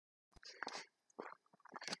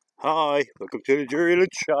Hi, welcome to the Gerry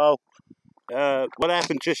Lynch show. What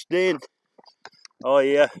happened just then? Oh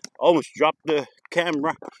yeah, almost dropped the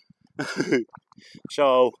camera.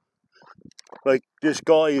 So, like, this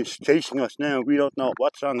guy is chasing us now. We don't know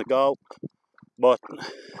what's on the go, but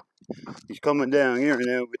he's coming down here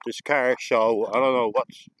now with this car. So I don't know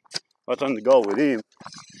what's on the go with him.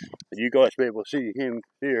 You guys be able to see him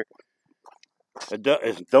here. It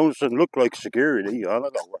doesn't look like security. I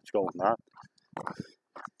don't know what's going on.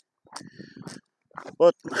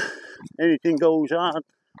 But anything goes on.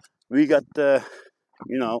 We got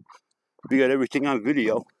we got everything on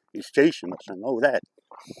video. He's chasing us, I know that.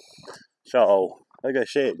 So, like I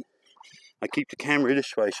said, I keep the camera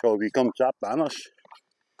this way so if he comes up on us,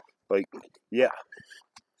 like, yeah,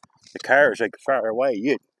 the car is like far away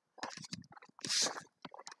yet.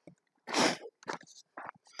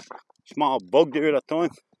 Small bug there that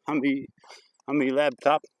time on my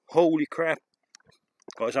laptop. Holy crap.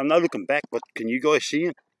 Guys, I'm not looking back, but can you guys see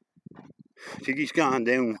him? I think he's gone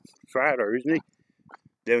down farther, isn't he?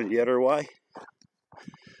 Down the other way.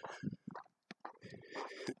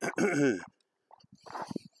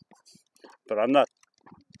 But I'm not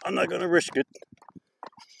gonna risk it.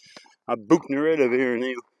 I'm booting her out of here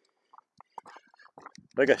now.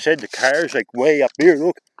 Like I said, the car's like way up here.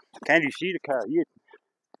 Look, can't you see the car yet?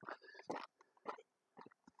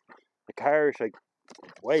 The car's like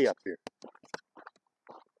way up here.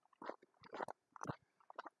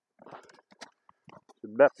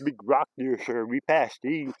 That big rock there, sir. We passed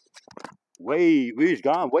these. We's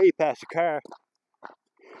gone way past the car.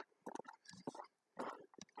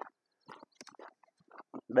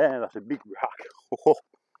 Man, that's a big rock.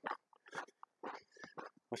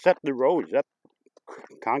 What's that? The road? Is that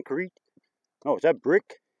concrete? No, is that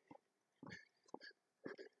brick?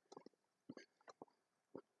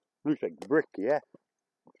 Looks like brick, yeah.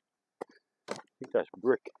 I think that's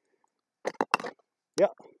brick. Yeah.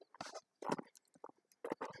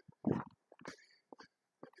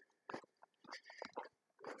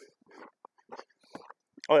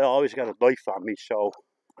 I always got a knife on me, so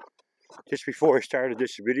just before I started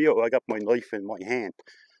this video, I got my knife in my hand.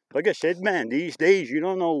 Like I said, man, these days, you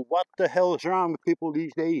don't know what the hell is wrong with people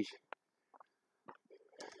these days.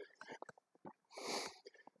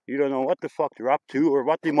 You don't know what the fuck they're up to or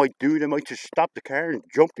what they might do. They might just stop the car and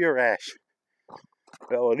jump your ass.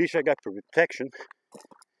 Well, at least I got protection.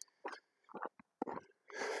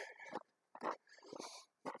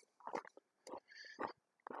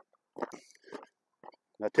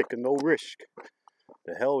 Not taking no risk.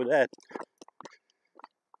 The hell with that.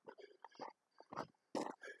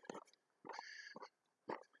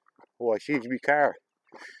 Oh, I see the car.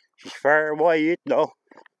 She's far away yet, though.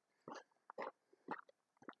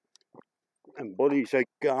 And Buddy's like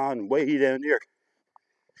gone way down there.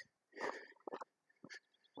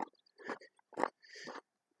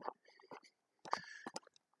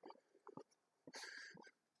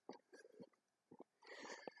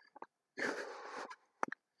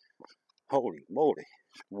 Holy moly,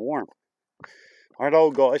 it's warm. I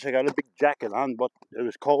know, guys, I got a big jacket on, but it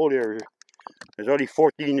was cold here. There's only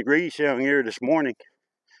 14 degrees down here this morning.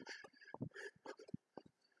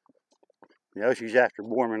 You know, she's after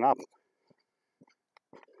warming up.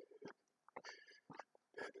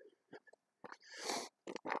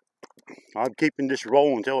 I'm keeping this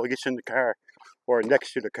rolling until it gets in the car or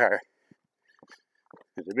next to the car.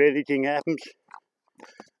 If anything happens,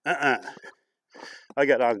 I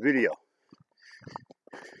got on video.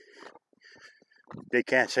 They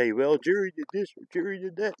can't say, well, Gerry did this or Gerry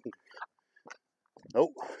did that.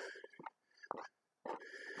 Nope.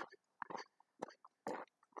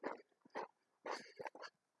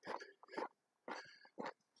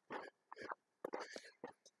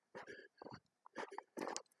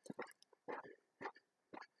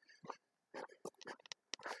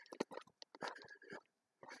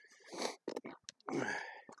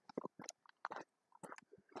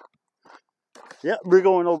 Yeah, we're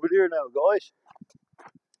going over there now, guys.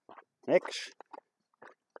 Next.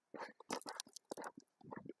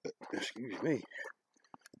 Excuse me.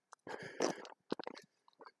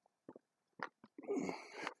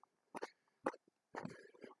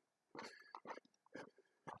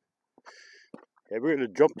 Okay, we're going to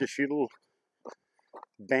jump this little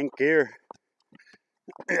bank here.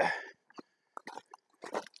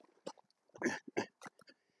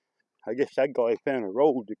 I guess that guy found a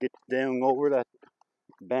road to get down over that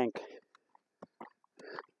bank.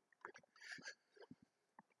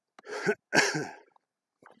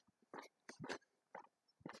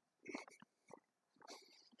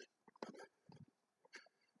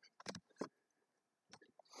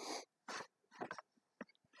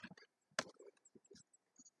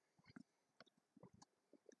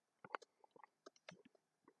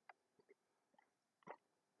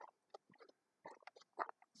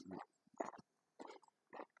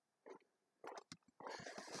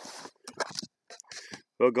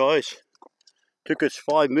 Well guys, took us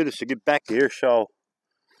 5 minutes to get back here, so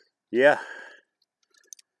yeah.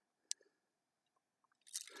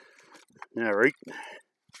 Alright.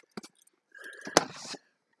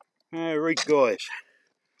 Alright guys,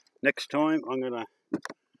 next time I'm gonna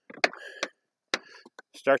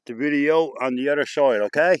start the video on the other side,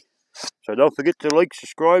 okay? So don't forget to like,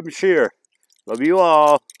 subscribe and share. Love you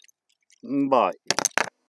all. Bye.